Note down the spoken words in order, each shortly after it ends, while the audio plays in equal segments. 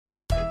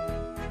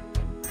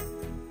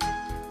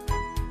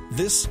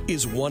This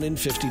is 1 in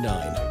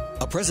 59,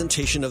 a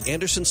presentation of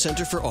Anderson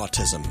Center for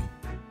Autism.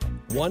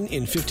 1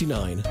 in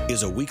 59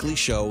 is a weekly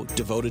show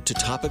devoted to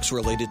topics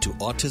related to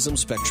autism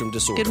spectrum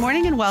disorder. Good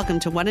morning and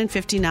welcome to 1 in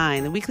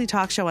 59, the weekly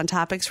talk show on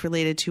topics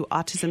related to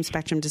autism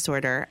spectrum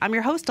disorder. I'm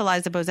your host,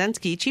 Eliza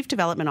Bozensky, Chief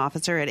Development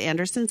Officer at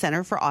Anderson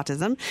Center for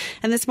Autism.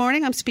 And this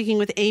morning I'm speaking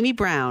with Amy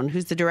Brown,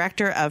 who's the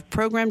Director of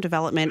Program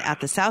Development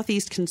at the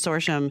Southeast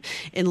Consortium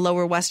in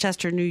Lower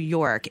Westchester, New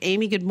York.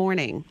 Amy, good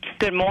morning.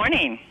 Good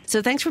morning.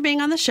 So thanks for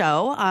being on the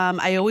show.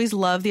 I always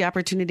love the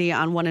opportunity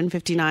on 1 in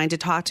 59 to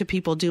talk to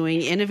people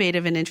doing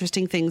innovative and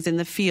interesting things in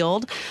the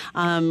field,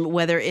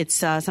 whether it's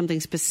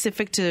something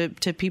specific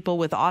to people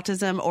with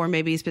autism or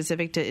maybe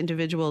specific to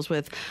individuals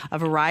with a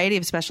variety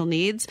of special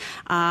needs.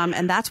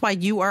 And that's why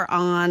you are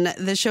on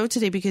the show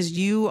today, because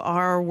you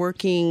are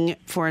working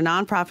for a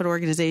nonprofit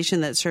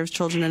organization that serves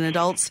children and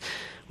adults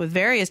with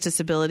various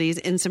disabilities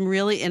in some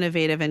really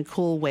innovative and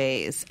cool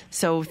ways.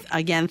 So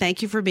again,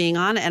 thank you for being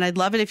on. And I'd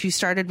love it if you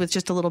started with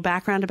just a little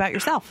background about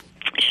yourself.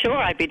 Sure,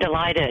 I'd be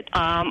delighted.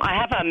 I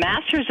have a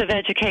master's of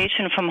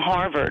education from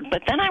Harvard,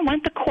 but then I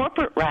went the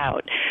corporate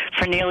route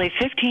for nearly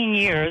 15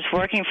 years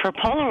working for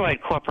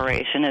Polaroid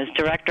Corporation as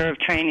Director of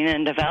Training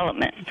and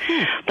Development.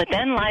 But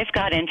then life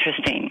got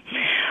interesting.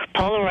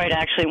 Polaroid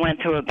actually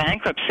went through a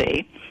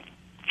bankruptcy,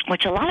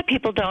 which a lot of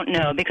people don't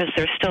know because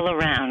they're still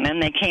around,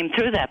 and they came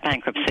through that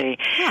bankruptcy.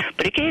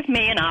 But it gave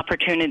me an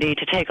opportunity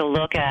to take a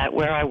look at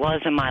where I was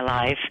in my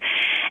life.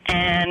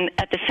 And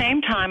at the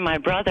same time, my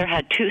brother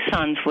had 2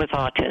 sons with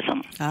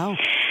autism. Oh.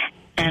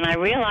 And I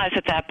realized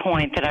at that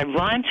point that I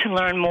wanted to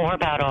learn more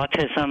about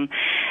autism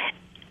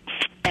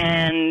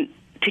and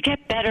to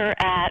get better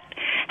at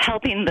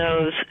helping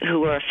those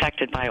who are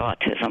affected by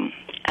autism.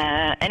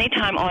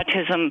 Anytime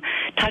autism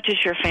touches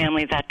your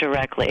family that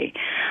directly,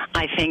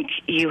 I think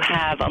you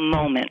have a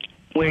moment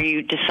where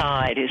you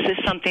decide, is this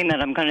something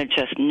that I'm going to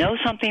just know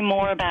something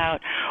more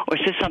about, or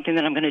is this something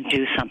that I'm going to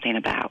do something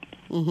about?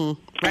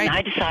 Mm-hmm. Right. And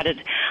I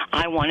decided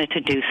I wanted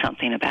to do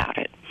something about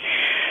it.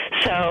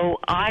 So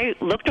I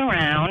looked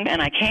around,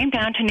 and I came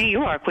down to New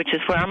York, which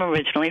is where I'm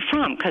originally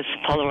from, because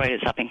Polaroid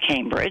is up in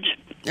Cambridge.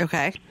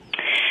 Okay.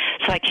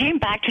 So I came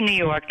back to New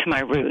York to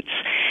my roots,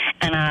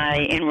 and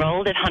I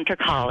enrolled at Hunter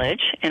College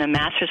in a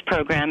master's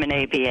program in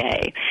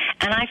ABA,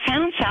 and I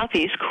found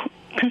Southeast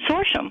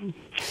Consortium,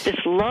 this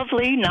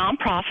lovely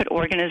nonprofit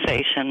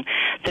organization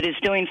that is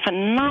doing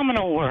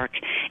phenomenal work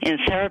in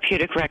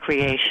therapeutic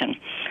recreation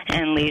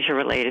and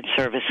leisure-related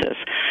services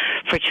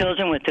for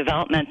children with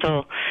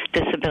developmental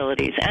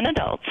disabilities and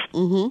adults.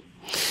 Mm-hmm.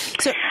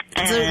 So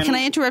can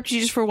I interrupt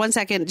you just for 1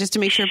 second, just to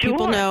make sure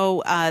people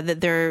know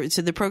that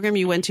so the program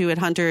you went to at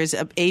Hunter is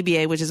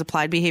ABA, which is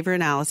Applied Behavior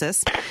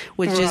Analysis,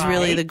 which is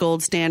really the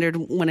gold standard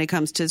when it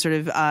comes to sort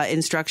of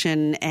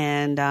instruction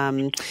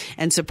and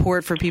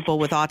support for people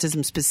with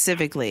autism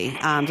specifically.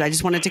 I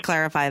just wanted to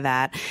clarify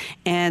that.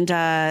 And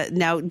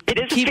now it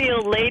is a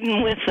field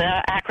laden with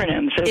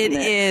acronyms. Isn't it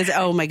is.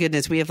 Oh my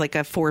goodness, we have like a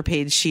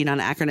 4-page sheet on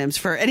acronyms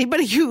for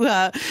anybody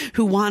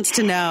who wants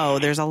to know.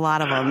 There's a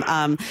lot of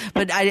them.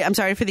 But I'm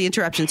sorry for the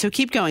interruption. So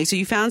keep going. So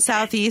you found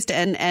Southeast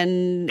and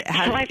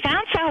so I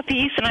found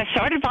Southeast, and I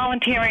started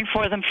volunteering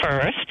for them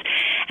first,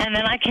 and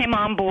then I came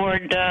on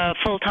board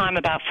full-time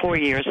about 4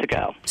 years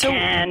ago.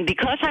 And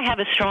because I have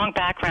a strong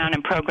background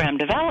in program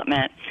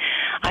development,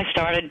 I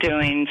started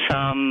doing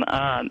some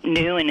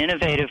new and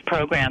innovative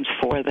programs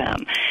for them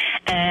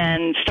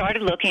and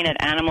started looking at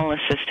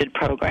animal-assisted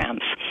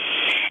programs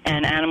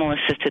and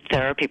animal-assisted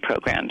therapy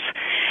programs.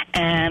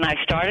 And I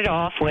started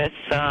off with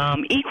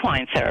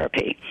equine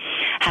therapy,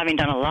 having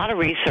done a lot of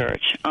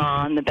research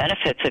on the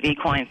benefits of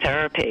equine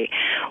therapy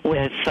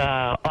with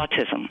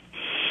autism.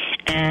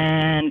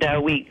 And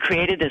we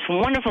created this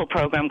wonderful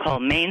program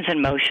called Manes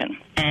in Motion,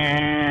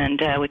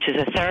 and which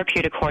is a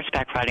therapeutic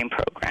horseback riding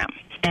program.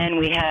 And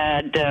we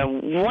had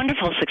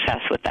wonderful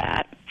success with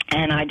that,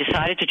 and I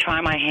decided to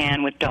try my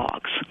hand with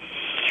dogs.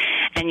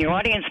 And your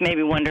audience may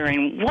be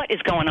wondering, what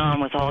is going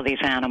on with all these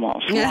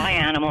animals? Yeah. Why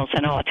animals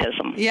and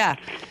autism? Yeah.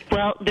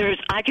 Well,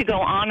 I could go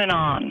on and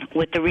on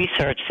with the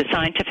research, the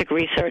scientific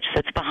research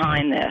that's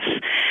behind this.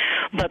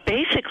 But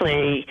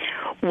basically,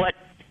 what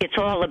it's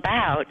all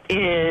about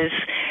is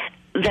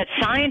that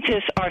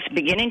scientists are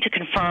beginning to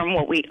confirm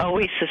what we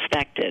always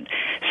suspected.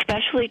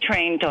 Specially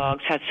trained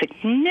dogs have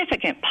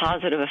significant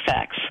positive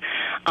effects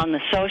on the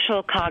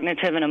social,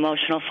 cognitive, and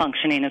emotional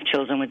functioning of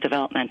children with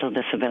developmental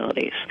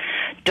disabilities.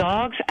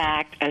 Dogs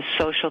act as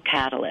social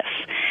catalysts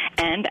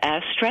and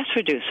as stress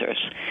reducers,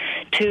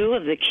 2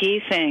 of the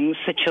key things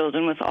that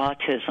children with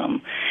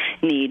autism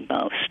need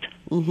most.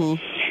 Mm-hmm.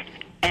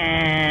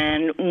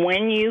 And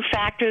when you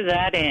factor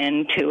that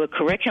into a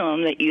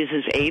curriculum that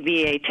uses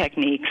ABA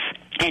techniques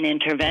and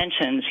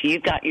interventions,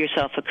 you've got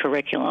yourself a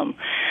curriculum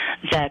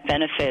that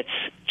benefits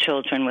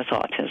children with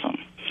autism.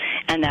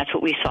 And that's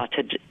what we sought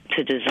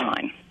to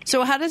design.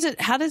 So how does it,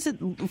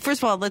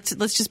 first of all, let's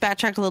just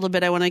backtrack a little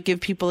bit. I want to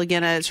give people,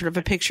 again, a sort of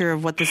a picture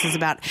of what this is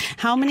about.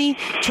 How many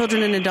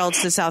children and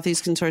adults does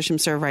Southeast Consortium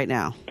serve right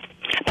now?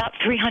 About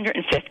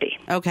 350.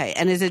 Okay.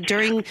 And is it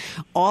during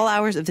all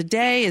hours of the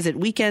day? Is it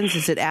weekends?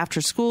 Is it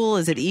after school?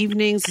 Is it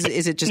evenings?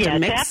 Is it just a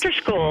mix? It's after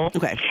school.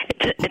 Okay.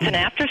 It's an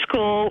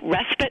after-school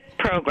respite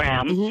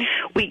program. Mm-hmm.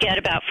 We get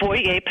about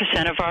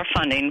 48% of our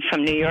funding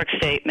from New York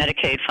State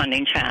Medicaid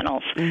funding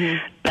channels,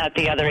 about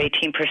the other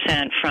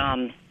 18%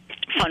 from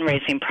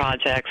fundraising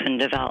projects and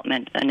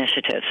development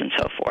initiatives and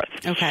so forth.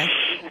 Okay.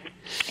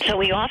 So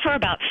we offer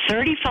about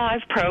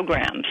 35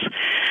 programs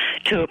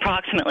to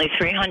approximately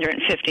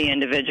 350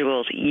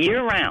 individuals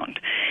year-round,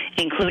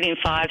 including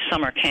 5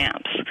 summer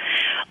camps.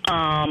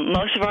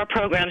 Most of our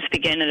programs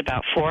begin at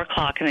about 4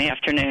 o'clock in the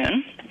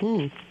afternoon,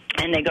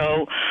 and they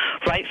go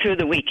right through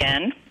the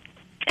weekend.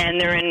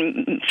 And they're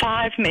in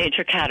 5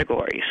 major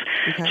categories: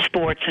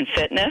 sports and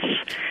fitness,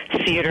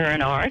 theater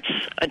and arts,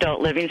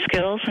 adult living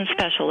skills, and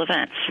special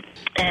events.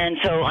 And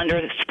so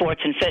under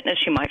sports and fitness,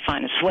 you might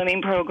find a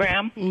swimming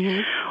program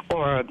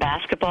or a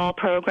basketball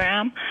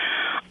program.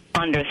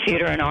 Under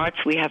theater and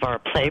arts, we have our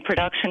play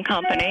production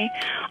company,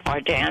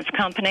 our dance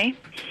company.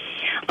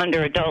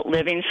 Under adult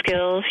living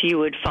skills, you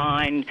would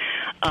find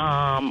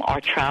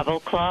our travel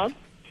club.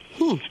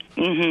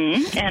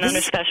 And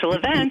under special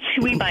events,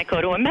 we might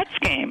go to a Mets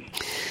game.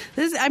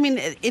 It's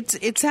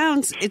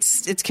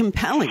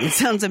compelling. It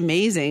sounds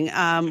amazing.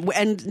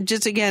 And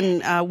just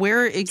again,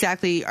 where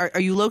exactly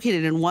are you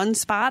located in one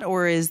spot,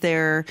 or is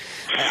there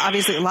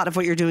obviously a lot of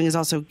what you're doing is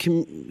also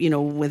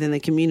within the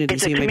community?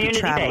 It's so you may be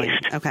traveling.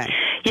 Based. Okay.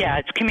 Yeah,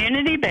 it's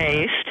community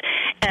based.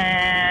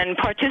 And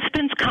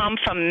participants come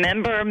from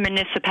member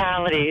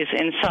municipalities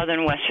in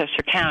southern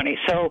Westchester County.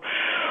 So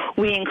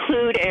we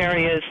include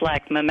areas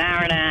like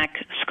Mamaroneck,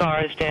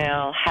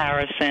 Scarsdale,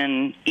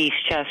 Harrison,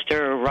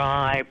 Eastchester,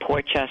 Rye,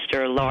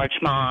 Portchester,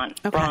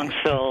 Larchmont,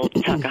 Bronxville,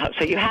 Tuckahoe.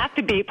 So you have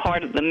to be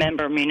part of the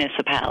member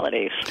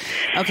municipalities.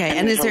 Okay,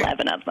 and there's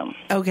 11 of them.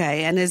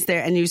 Okay, and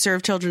you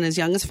serve children as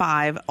young as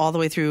 5 all the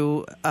way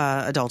through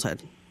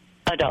adulthood?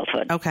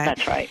 Adulthood. Okay.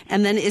 That's right.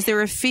 And then is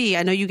there a fee?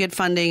 I know you get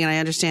funding, and I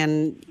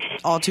understand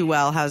all too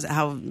well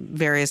how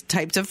various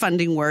types of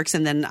funding works.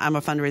 And then I'm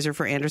a fundraiser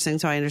for Anderson,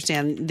 so I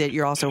understand that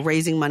you're also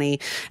raising money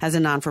as a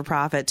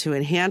non-for-profit to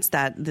enhance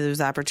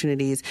those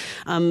opportunities.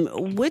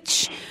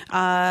 Is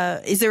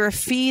there a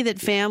fee that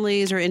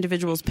families or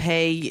individuals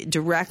pay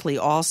directly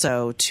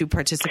also to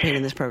participate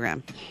in this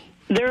program?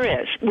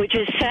 There is, which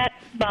is set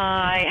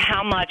by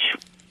how much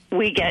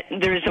we get.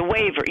 There's a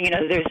waiver,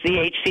 there's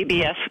the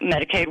HCBS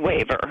Medicaid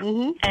waiver.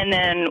 And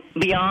then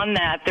beyond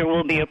that, there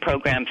will be a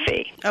program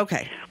fee.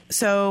 Okay.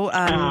 So,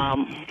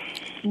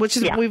 which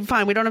is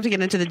fine. We don't have to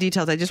get into the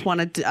details. I just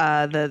wanted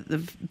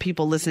the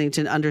people listening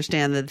to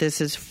understand that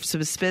this is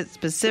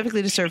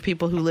specifically to serve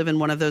people who live in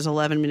one of those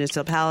 11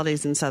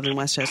 municipalities in southern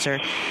Westchester.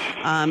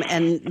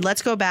 And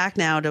let's go back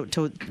now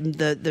to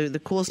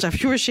the cool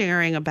stuff you were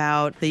sharing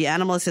about the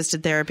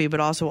animal-assisted therapy, but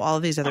also all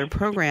of these other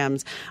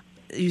programs.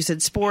 You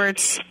said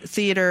sports,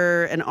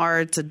 theater, and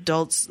arts,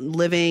 adults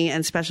living,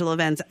 and special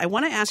events. I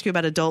want to ask you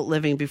about adult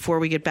living before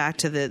we get back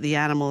to the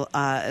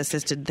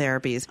animal-assisted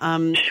therapies.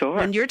 Sure.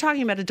 When you're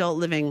talking about adult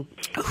living,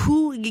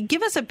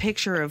 give us a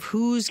picture of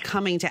who's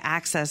coming to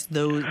access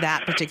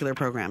that particular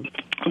program.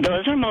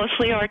 Those are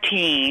mostly our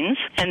teens,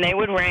 and they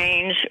would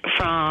range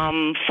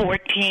from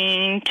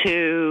 14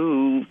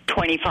 to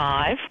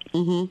 25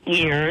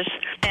 years.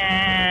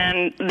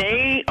 And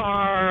they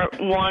are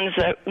ones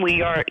that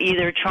we are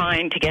either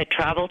trying to get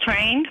travel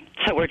trained,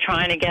 so we're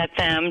trying to get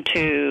them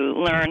to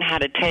learn how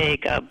to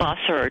take a bus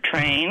or a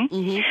train,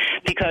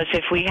 because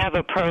if we have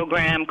a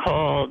program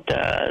called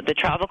the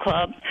Travel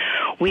Club,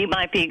 we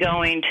might be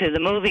going to the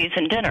movies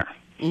and dinner.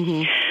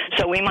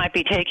 So we might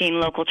be taking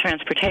local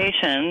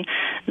transportation,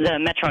 the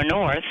Metro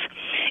North,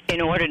 in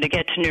order to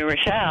get to New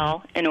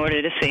Rochelle in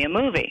order to see a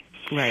movie.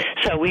 Right.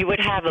 So we would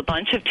have a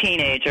bunch of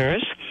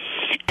teenagers,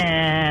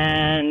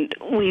 and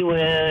we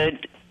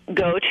would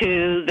go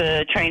to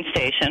the train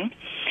station,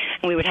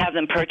 and we would have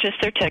them purchase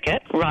their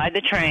ticket, ride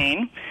the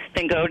train,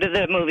 then go to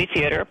the movie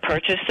theater,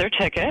 purchase their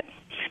ticket,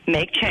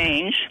 make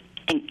change,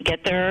 and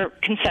get their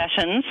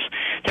concessions,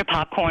 their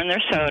popcorn,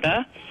 their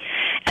soda,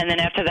 and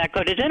then after that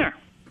go to dinner.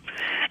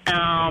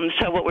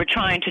 So what we're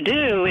trying to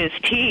do is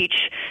teach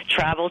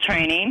travel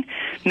training,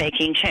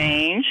 making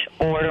change,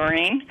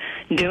 ordering,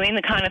 doing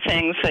the kind of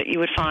things that you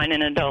would find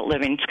in an adult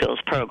living skills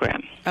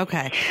program.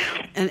 Okay.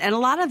 And a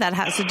lot of that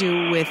has to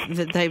do with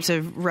the types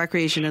of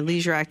recreation and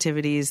leisure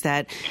activities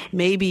that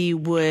maybe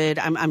would,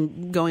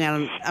 I'm going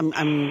out,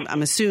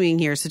 I'm assuming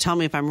here, so tell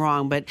me if I'm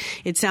wrong, but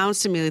it sounds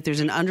to me like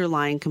there's an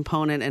underlying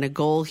component and a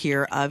goal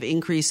here of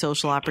increased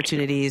social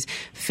opportunities,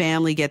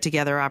 family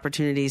get-together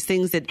opportunities,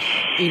 things that,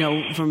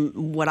 from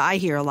what I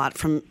hear a lot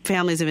from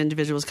families of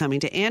individuals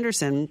coming to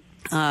Anderson,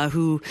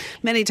 who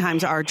many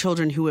times are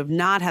children who have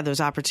not had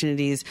those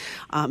opportunities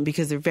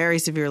because they're very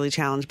severely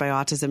challenged by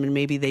autism, and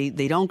maybe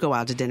they don't go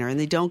out to dinner and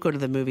they don't go to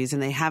the movies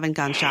and they haven't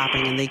gone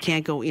shopping and they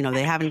can't go,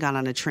 they haven't gone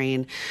on a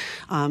train.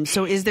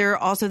 So is there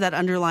also that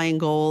underlying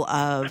goal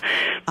of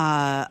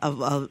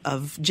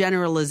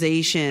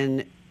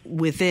generalization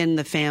within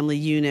the family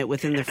unit,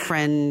 within the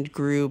friend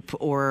group,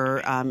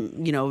 or,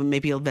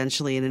 maybe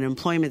eventually in an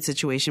employment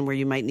situation where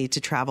you might need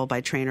to travel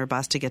by train or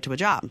bus to get to a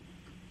job.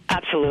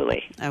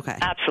 Absolutely. Okay.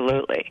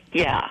 Absolutely.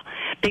 Yeah.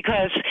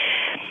 Because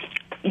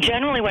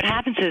generally what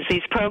happens is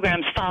these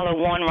programs follow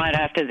one right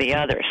after the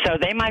other. So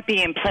they might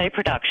be in play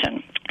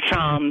production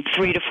from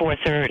 3 to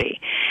 4:30,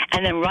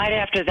 and then right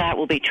after that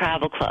will be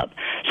travel club.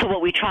 So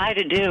what we try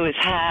to do is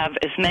have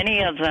as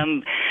many of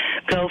them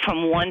go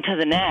from one to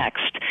the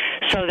next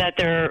so that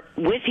they're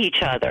with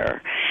each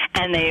other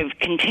and they've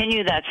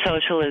continued that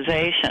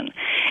socialization.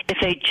 If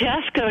they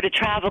just go to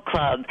travel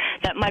club,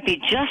 that might be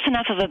just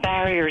enough of a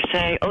barrier to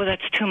say, oh,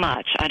 that's too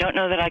much. I don't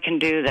know that I can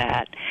do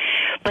that.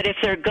 But if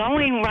they're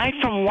going right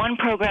from one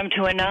program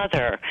to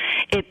another,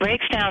 it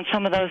breaks down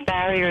some of those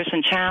barriers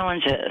and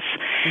challenges.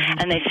 Mm-hmm.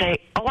 And they say,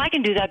 oh, I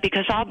can do that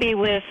because I'll be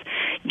with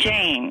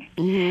Jane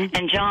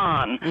and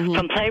John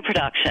from play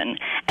production,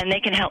 and they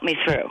can help me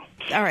through.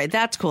 All right,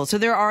 that's cool. So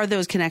there are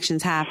those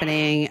connections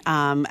happening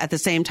at the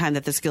same time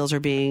that the skills are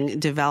being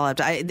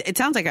developed. It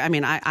sounds like,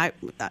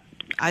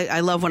 I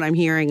love what I'm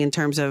hearing in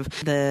terms of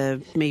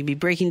the maybe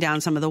breaking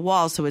down some of the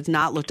walls, so it's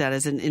not looked at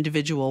as an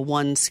individual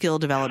one skill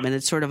development.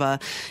 It's sort of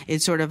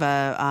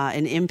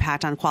an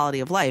impact on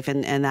quality of life,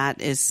 and that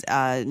is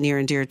near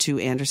and dear to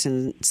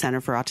Anderson Center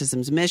for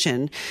Autism's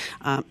mission.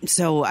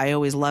 So I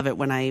always love it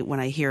when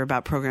I hear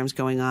about programs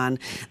going on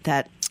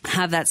that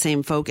have that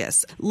same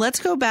focus. Let's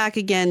go back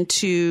again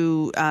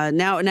to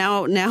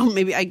now.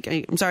 Maybe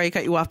I'm sorry I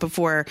cut you off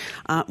before.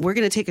 We're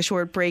going to take a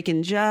short break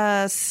in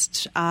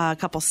just a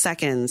couple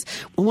seconds.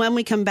 When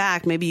we come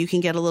back, maybe you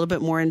can get a little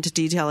bit more into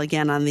detail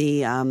again on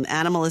the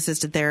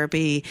animal-assisted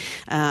therapy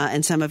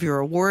and some of your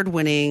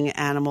award-winning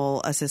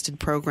animal-assisted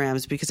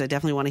programs, because I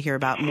definitely want to hear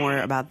more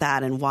about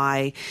that and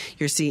why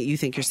you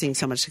think you're seeing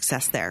so much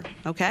success there.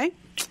 Okay?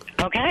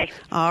 Okay.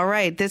 All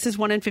right. This is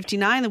 1 in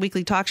 59, the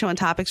weekly talk show on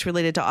topics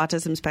related to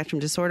autism spectrum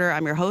disorder.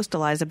 I'm your host,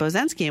 Eliza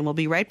Bozensky, and we'll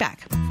be right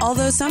back.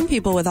 Although some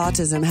people with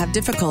autism have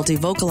difficulty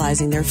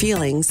vocalizing their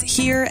feelings,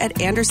 here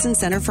at Anderson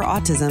Center for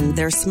Autism,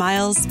 their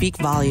smiles speak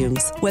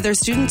volumes. Whether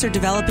students are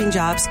developing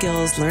job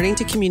skills, learning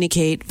to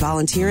communicate,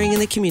 volunteering in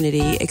the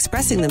community,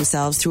 expressing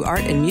themselves through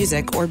art and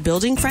music, or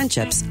building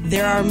friendships,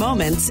 there are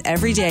moments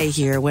every day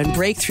here when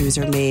breakthroughs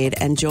are made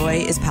and joy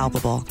is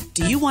palpable.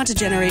 Do you want to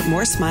generate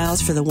more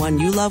smiles for the one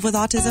you love with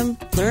autism?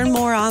 Learn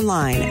more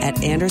online at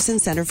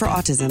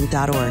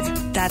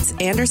AndersonCenterForAutism.org. That's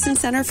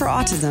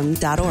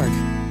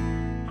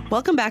AndersonCenterForAutism.org.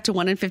 Welcome back to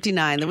 1 in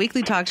 59, the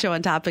weekly talk show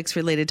on topics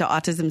related to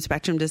autism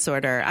spectrum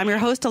disorder. I'm your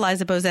host,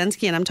 Eliza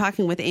Bozensky, and I'm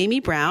talking with Amy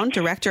Brown,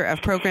 Director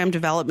of Program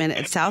Development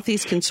at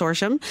Southeast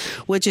Consortium,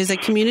 which is a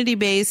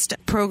community-based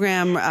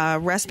program,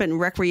 respite and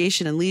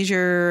recreation and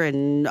leisure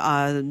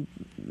and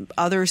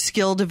other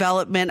skill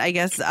development,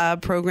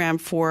 program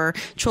for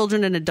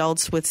children and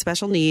adults with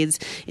special needs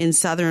in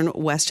southern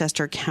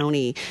Westchester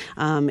County.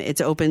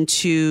 It's open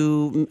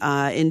to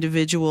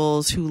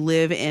individuals who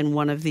live in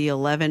one of the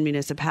 11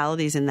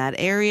 municipalities in that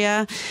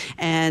area.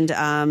 And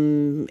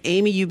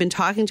Amy, you've been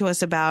talking to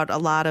us about a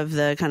lot of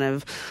the kind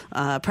of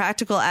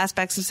practical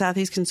aspects of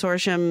Southeast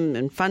Consortium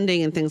and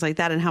funding and things like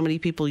that, and how many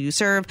people you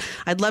serve.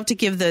 I'd love to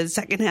give the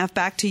second half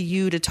back to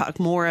you to talk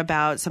more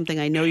about something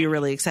I know you're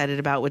really excited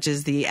about, which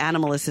is the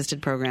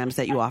animal-assisted programs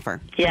that you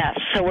offer. Yes,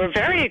 so we're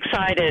very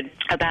excited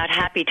about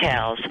Happy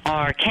Tales,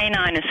 our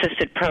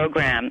canine-assisted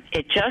program.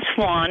 It just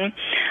won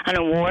an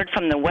award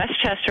from the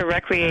Westchester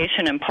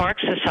Recreation and Park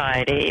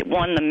Society. It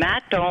won the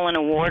Matt Dolan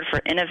Award for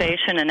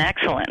Innovation and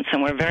Excellence,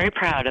 and we're very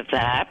proud of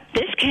that.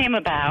 This came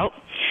about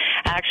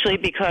actually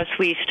because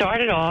we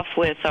started off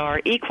with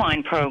our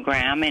equine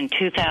program in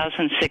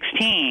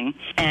 2016,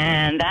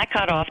 and that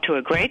got off to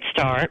a great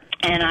start,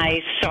 and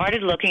I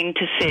started looking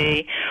to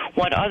see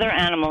what other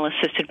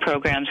animal-assisted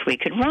programs we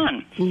could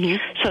run. Mm-hmm.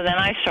 So then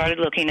I started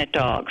looking at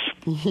dogs.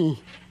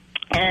 Mm-hmm.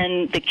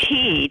 And the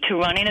key to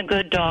running a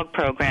good dog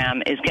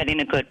program is getting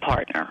a good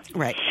partner.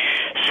 Right.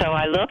 So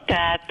I looked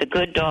at the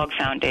Good Dog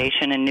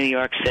Foundation in New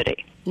York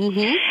City.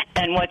 Mm-hmm.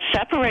 And what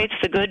separates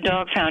the Good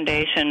Dog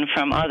Foundation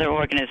from other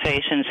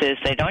organizations is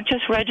they don't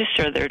just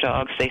register their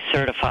dogs, they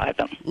certify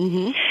them.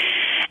 Mm-hmm.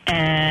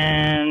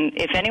 And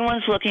if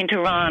anyone's looking to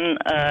run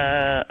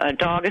a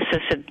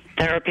dog-assisted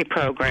therapy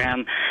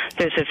program,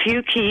 there's a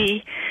few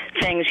key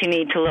things you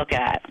need to look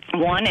at.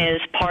 One is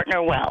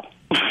partner well.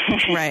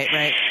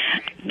 Right.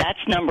 That's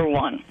number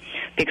one,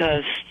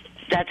 because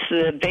that's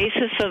the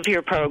basis of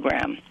your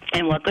program.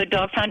 And what Good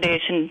Dog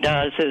Foundation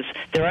does is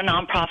they're a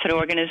nonprofit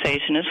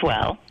organization as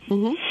well,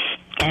 mm-hmm.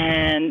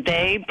 and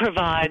they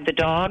provide the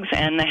dogs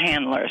and the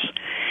handlers,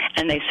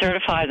 and they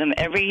certify them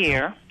every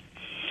year,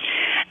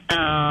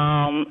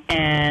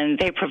 and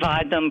they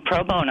provide them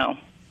pro bono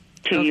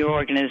to your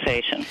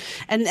organization.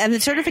 And the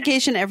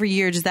certification every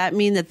year, does that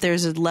mean that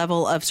there's a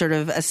level of sort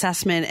of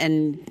assessment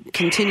and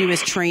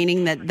continuous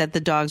training that the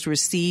dogs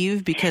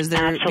receive because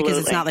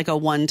it's not like a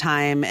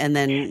one-time and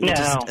then you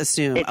just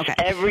assume? It's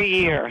every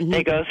year. Mm-hmm.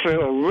 They go through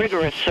a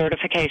rigorous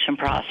certification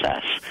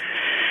process.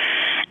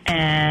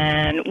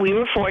 And we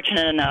were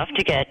fortunate enough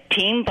to get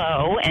Team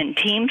Bo and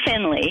Team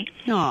Finley.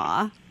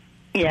 Aw.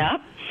 Yeah.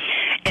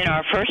 in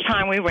our first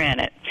time we ran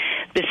it.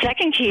 The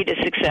second key to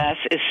success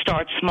is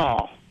start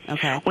small.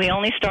 Okay. We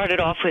only started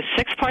off with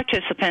 6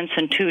 participants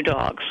and 2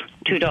 dogs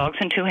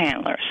and 2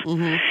 handlers.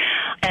 Mm-hmm.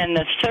 And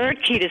the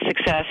third key to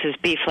success is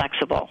be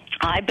flexible.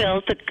 I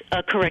built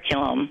a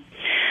curriculum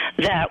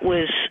that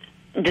was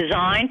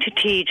designed to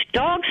teach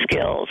dog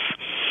skills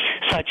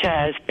such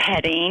as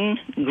petting,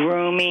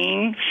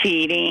 grooming,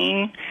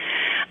 feeding,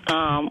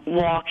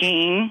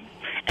 walking,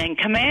 and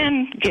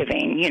command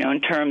giving,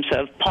 in terms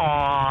of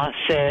paw,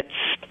 sit,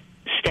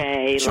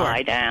 stay, sure.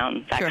 lie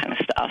down, that kind of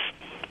stuff.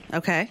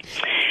 Okay.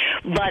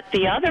 But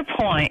the other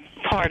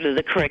part of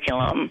the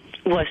curriculum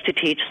was to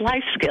teach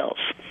life skills.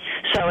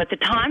 So at the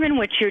time in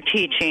which you're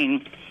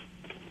teaching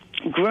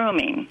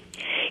grooming,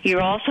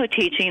 you're also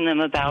teaching them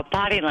about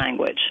body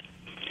language,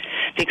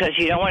 because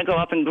you don't want to go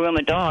up and groom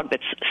a dog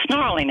that's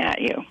snarling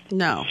at you.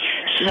 No.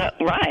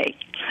 Right.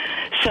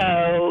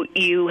 So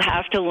you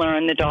have to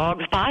learn the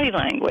dog's body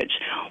language.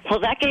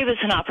 Well, that gave us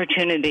an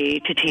opportunity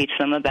to teach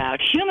them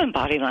about human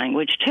body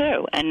language,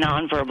 too, and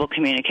nonverbal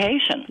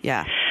communication.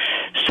 Yeah.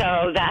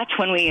 So that's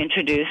when we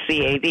introduced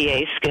the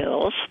ABA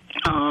skills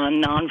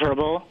on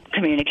nonverbal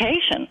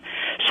communication.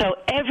 So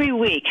every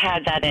week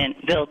had that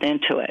built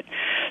into it.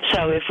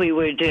 So if we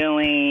were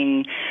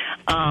doing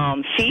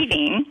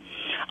feeding,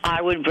 I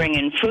would bring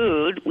in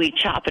food, we'd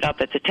chop it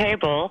up at the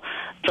table.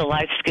 The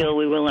life skill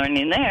we were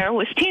learning there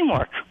was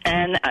teamwork.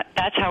 And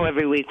that's how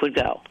every week would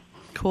go.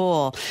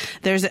 Cool.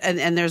 There's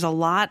a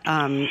lot.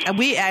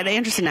 We at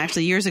Anderson,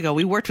 actually, years ago,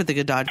 we worked with the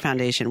Good Dog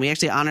Foundation. We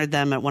actually honored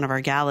them at one of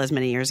our galas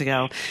many years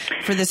ago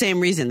for the same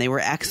reason. They were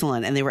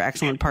excellent, and they were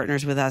excellent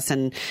partners with us,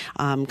 and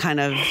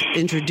kind of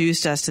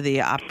introduced us to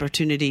the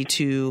opportunity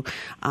to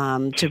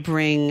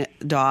bring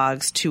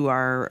dogs to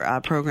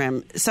our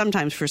program.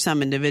 Sometimes for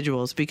some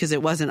individuals, because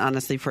it wasn't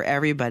honestly for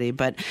everybody.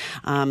 But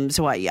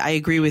so I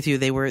agree with you.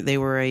 They were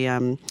great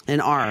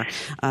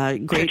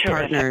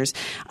partners.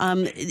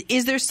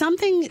 Is there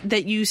something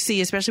that you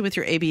see, especially with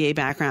your ABA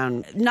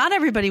background? Not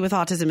everybody with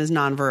autism is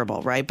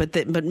nonverbal, right?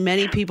 But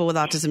many people with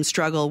autism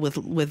struggle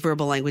with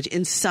verbal language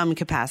in some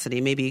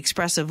capacity, maybe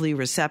expressively,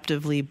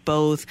 receptively,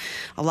 both.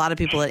 A lot of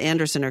people at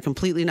Anderson are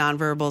completely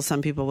nonverbal.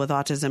 Some people with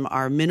autism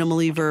are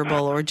minimally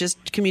verbal or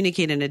just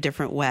communicate in a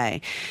different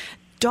way.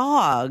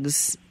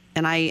 Dogs,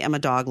 and I am a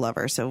dog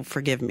lover, so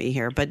forgive me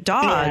here, but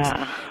dogs...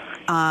 Yeah.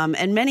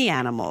 And many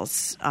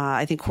animals,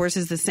 I think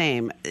horses the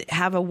same,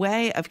 have a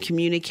way of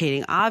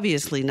communicating,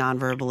 obviously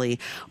non-verbally,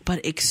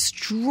 but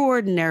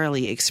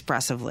extraordinarily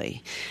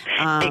expressively.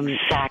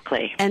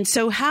 Exactly. And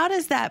so how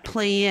does that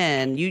play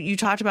in? You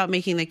talked about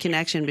making the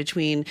connection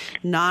between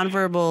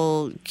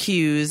non-verbal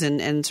cues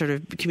and sort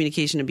of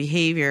communication and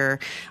behavior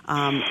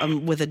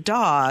with a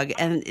dog.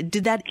 And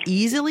did that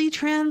easily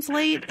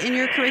translate in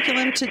your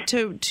curriculum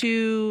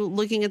to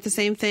looking at the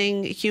same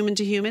thing human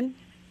to human?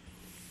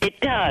 It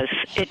does,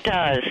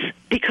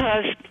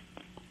 because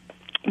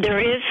there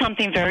is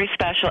something very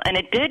special, and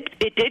it did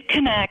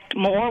connect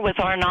more with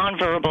our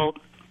nonverbal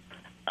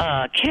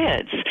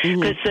kids,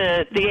 because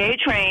the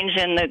age range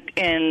in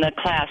the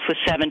class was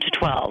 7 to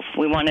 12.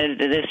 We wanted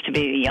this to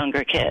be the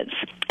younger kids,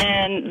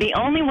 and the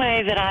only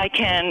way that I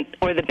can,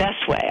 or the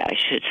best way, I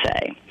should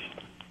say,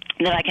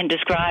 that I can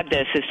describe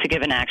this is to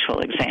give an actual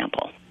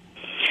example.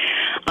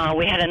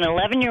 We had an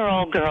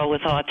 11-year-old girl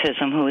with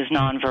autism who was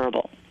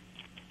nonverbal.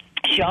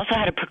 She also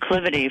had a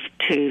proclivity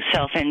to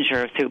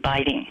self-injure through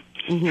biting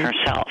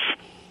herself.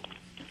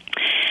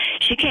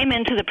 She came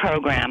into the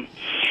program.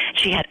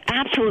 She had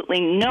absolutely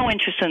no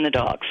interest in the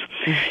dogs.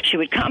 She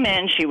would come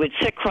in, she would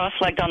sit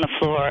cross-legged on the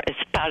floor,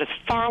 about as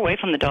far away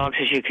from the dogs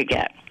as you could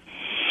get.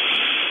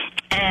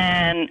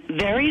 And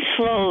very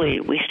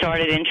slowly, we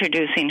started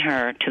introducing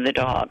her to the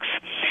dogs.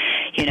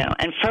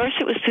 And first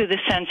it was through the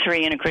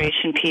sensory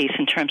integration piece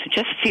in terms of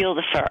just feel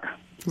the fur.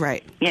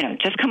 Right.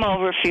 Just come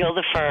over, feel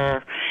the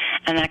fur,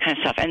 and that kind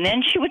of stuff. And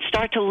then she would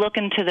start to look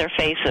into their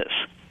faces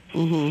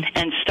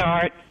and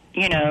start,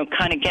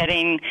 kind of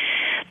getting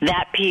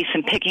that piece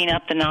and picking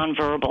up the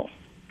nonverbal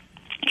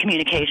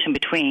communication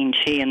between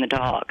she and the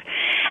dog.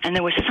 And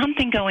there was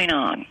something going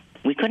on.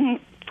 We couldn't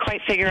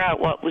quite figure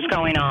out what was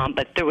going on,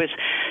 but there was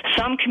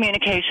some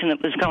communication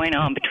that was going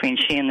on between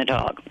she and the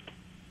dog.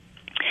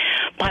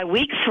 By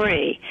week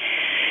 3,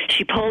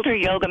 she pulled her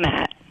yoga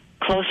mat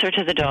closer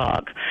to the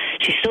dog.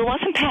 She still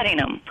wasn't petting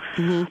him,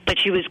 but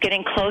she was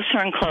getting closer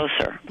and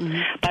closer.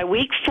 By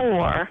week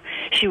 4,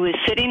 she was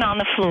sitting on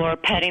the floor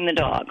petting the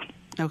dog.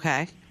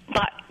 Okay.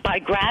 By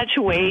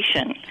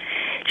graduation,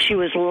 she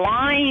was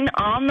lying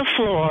on the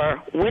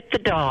floor with the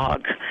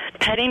dog,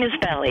 petting his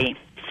belly,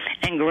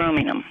 and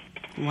grooming him.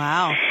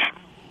 Wow.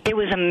 It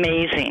was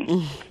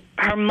amazing.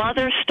 Her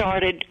mother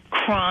started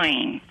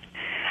crying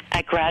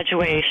at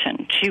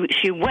graduation.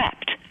 She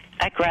wept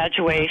at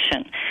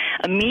graduation.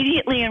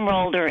 Immediately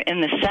enrolled her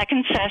in the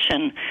second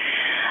session,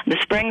 the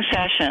spring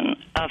session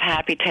of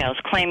Happy Tales,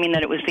 claiming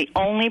that it was the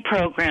only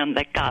program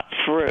that got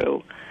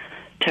through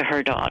to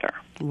her daughter.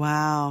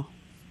 Wow.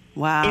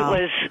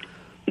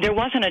 There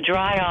wasn't a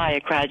dry eye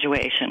at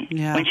graduation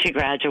when she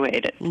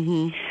graduated.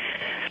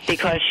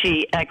 Because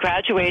at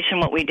graduation,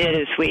 what we did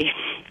is we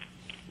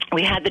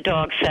we had the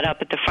dogs set up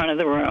at the front of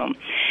the room,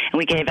 and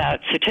we gave out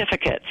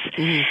certificates.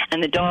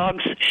 And the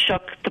dogs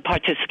shook the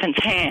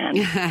participants' hand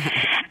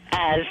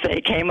as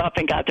they came up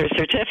and got their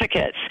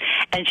certificates.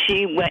 And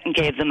she went and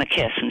gave them a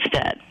kiss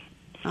instead.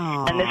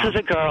 Aww. And this was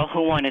a girl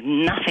who wanted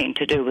nothing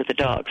to do with the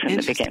dogs in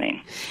the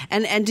beginning.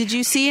 And did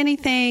you see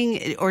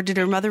anything, or did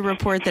her mother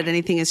report that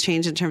anything has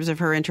changed in terms of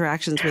her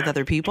interactions with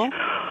other people?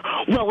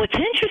 Well, what's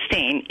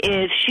interesting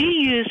is she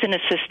used an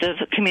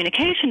assistive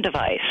communication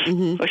device,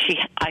 or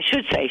I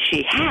should say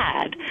she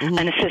had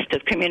an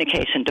assistive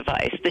communication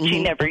device that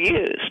she never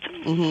used.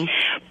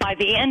 By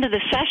the end of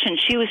the session,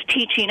 she was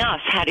teaching us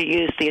how to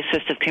use the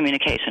assistive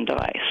communication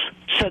device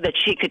so that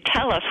she could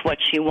tell us what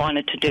she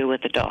wanted to do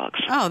with the dogs.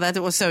 Oh, that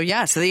was so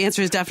yes. So the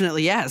answer is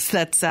definitely yes.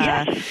 That's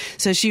yes.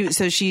 So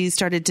she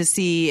started to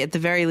see, at the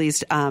very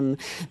least,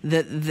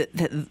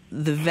 the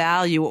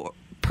value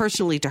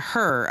personally to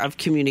her of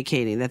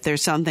communicating, that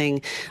there's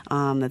something,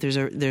 that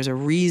there's a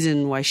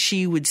reason why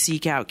she would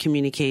seek out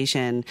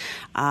communication.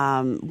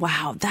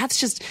 Wow, that's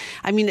just,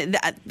 I mean,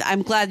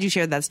 I'm glad you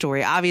shared that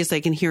story. Obviously,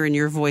 I can hear in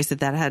your voice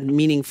that had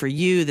meaning for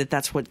you,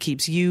 that's what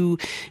keeps you,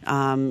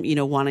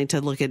 wanting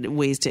to look at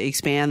ways to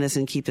expand this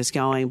and keep this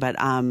going. But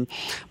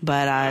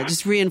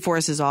just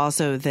reinforces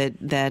also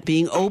that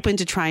being open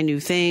to try new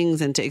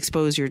things and to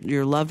expose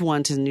your loved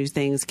one to new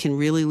things can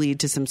really lead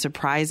to some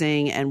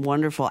surprising and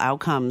wonderful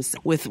outcomes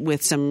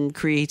with some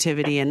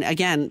creativity, and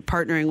again,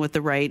 partnering with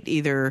the right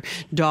either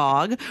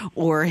dog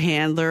or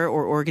handler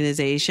or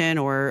organization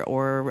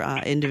or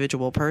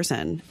individual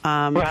person.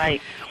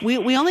 Right.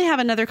 We only have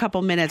another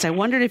couple minutes. I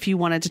wondered if you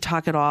wanted to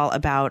talk at all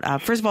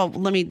about, first of all,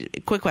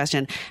 quick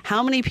question.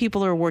 How many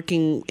people are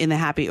working in the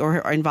Happy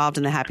or are involved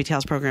in the Happy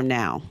Tails program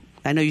now?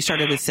 I know you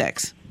started with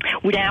 6.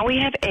 Now we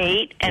have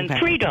 8 and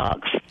 3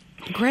 dogs.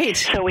 Great.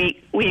 So we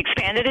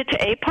expanded it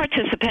to 8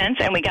 participants,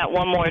 and we got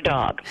 1 more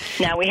dog.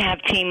 Now we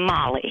have Team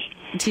Molly.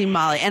 Team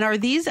Molly. And are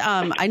these,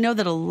 I know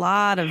that a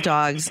lot of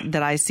dogs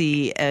that I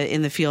see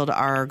in the field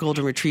are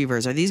golden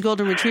retrievers. Are these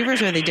golden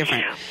retrievers, or are they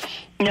different?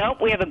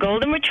 Nope. We have a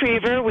golden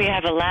retriever, we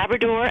have a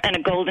Labrador, and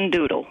a golden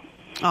doodle.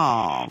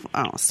 Oh,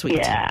 sweet.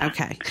 Yeah.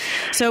 Okay.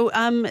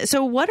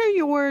 So what are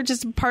your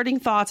just parting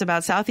thoughts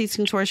about Southeast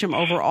Consortium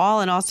overall,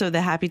 and also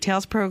the Happy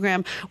Tails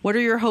program? What are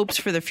your hopes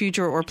for the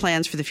future or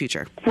plans for the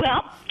future?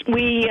 Well,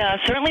 we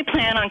certainly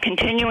plan on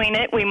continuing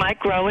it. We might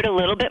grow it a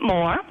little bit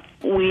more.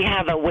 We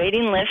have a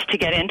waiting list to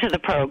get into the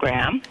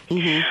program.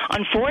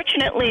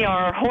 Unfortunately,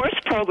 our horse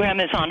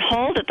program is on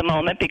hold at the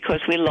moment because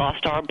we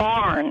lost our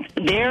barn.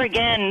 There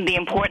again, the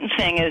important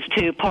thing is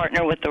to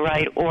partner with the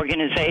right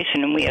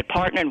organization, and we had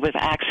partnered with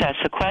Access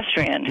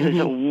Equestrian, who's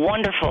a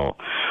wonderful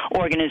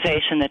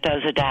organization that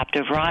does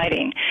adaptive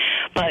riding.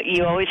 But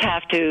you always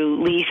have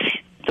to lease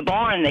the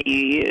barn that you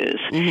use,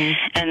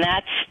 and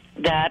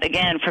that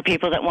again, for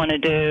people that want to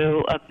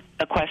do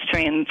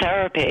equestrian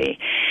therapy,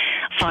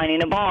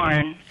 finding a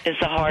barn is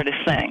the hardest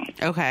thing.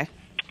 Okay.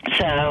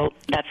 So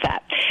that's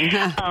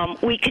that.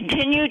 We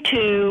continue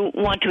to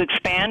want to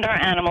expand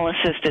our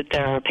animal-assisted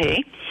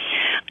therapy.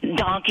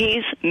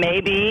 Donkeys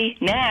may be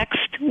next.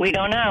 We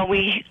don't know.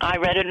 I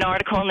read an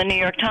article in the New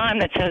York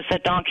Times that says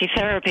that donkey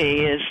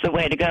therapy is the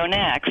way to go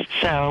next.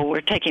 So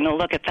we're taking a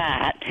look at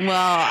that.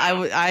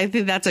 Well, I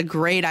think that's a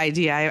great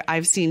idea.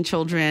 I've seen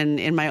children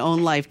in my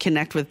own life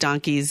connect with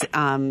donkeys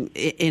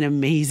in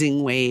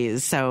amazing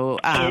ways. So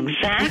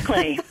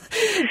exactly.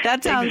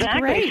 That sounds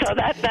great. So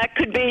that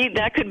could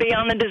be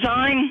on the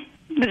design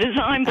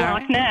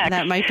block next.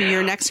 That might be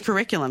your next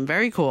curriculum.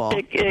 Very cool.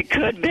 It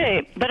could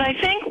be. But I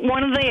think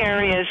one of the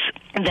areas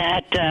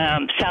that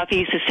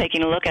Southeast is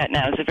taking a look at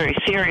now is a very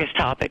serious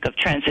topic of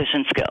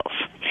transition skills.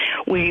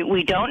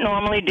 We don't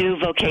normally do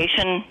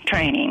vocation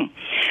training,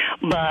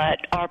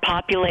 but our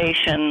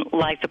population,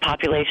 like the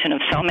population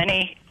of so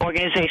many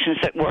organizations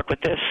that work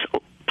with this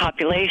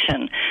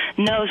population,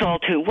 knows all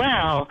too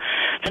well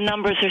the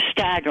numbers are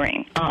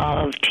staggering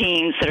of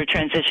teens that are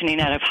transitioning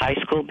out of high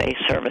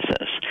school-based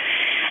services.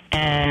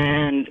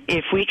 And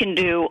if we can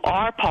do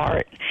our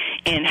part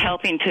in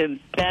helping to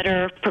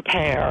better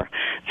prepare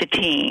the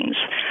teens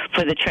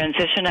for the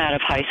transition out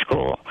of high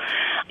school,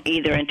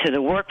 either into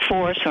the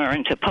workforce or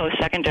into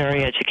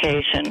post-secondary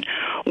education,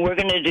 we're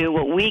going to do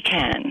what we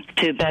can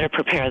to better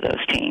prepare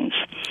those teens.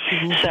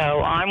 So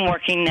I'm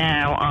working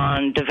now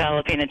on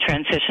developing a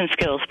transition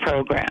skills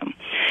program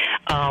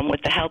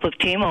with the help of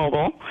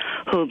T-Mobile,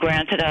 who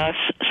granted us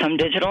some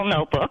digital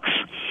notebooks.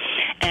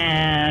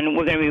 And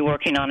we're going to be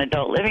working on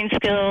adult living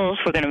skills.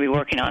 We're going to be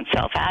working on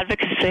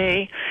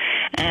self-advocacy.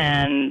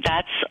 And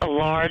that's a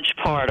large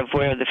part of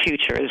where the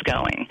future is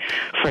going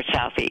for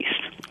Southeast.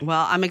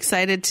 Well, I'm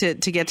excited to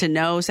get to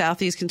know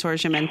Southeast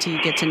Consortium and to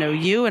get to know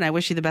you, and I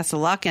wish you the best of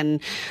luck.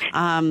 And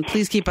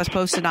please keep us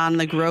posted on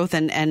the growth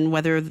and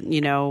whether,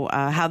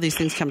 how these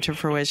things come to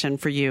fruition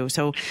for you.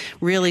 So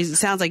really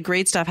sounds like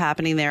great stuff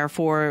happening there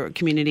for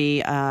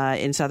community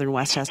in Southern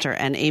Westchester.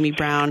 And Amy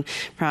Brown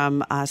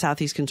from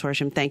Southeast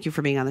Consortium, thank you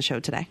for being on the show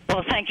today.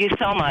 Well, thank you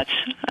so much.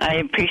 I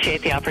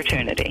appreciate the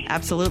opportunity.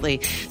 Absolutely.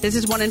 This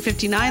is 1 in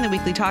 59, the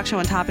weekly talk show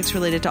on topics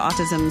related to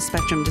autism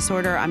spectrum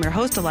disorder. I'm your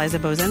host, Eliza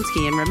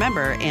Bozinski. And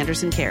remember, for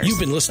Anderson Cares. You've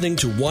been listening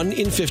to 1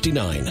 in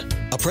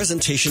 59, a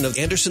presentation of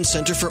Anderson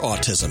Center for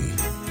Autism.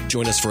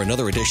 Join us for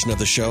another edition of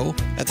the show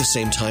at the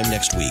same time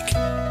next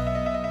week.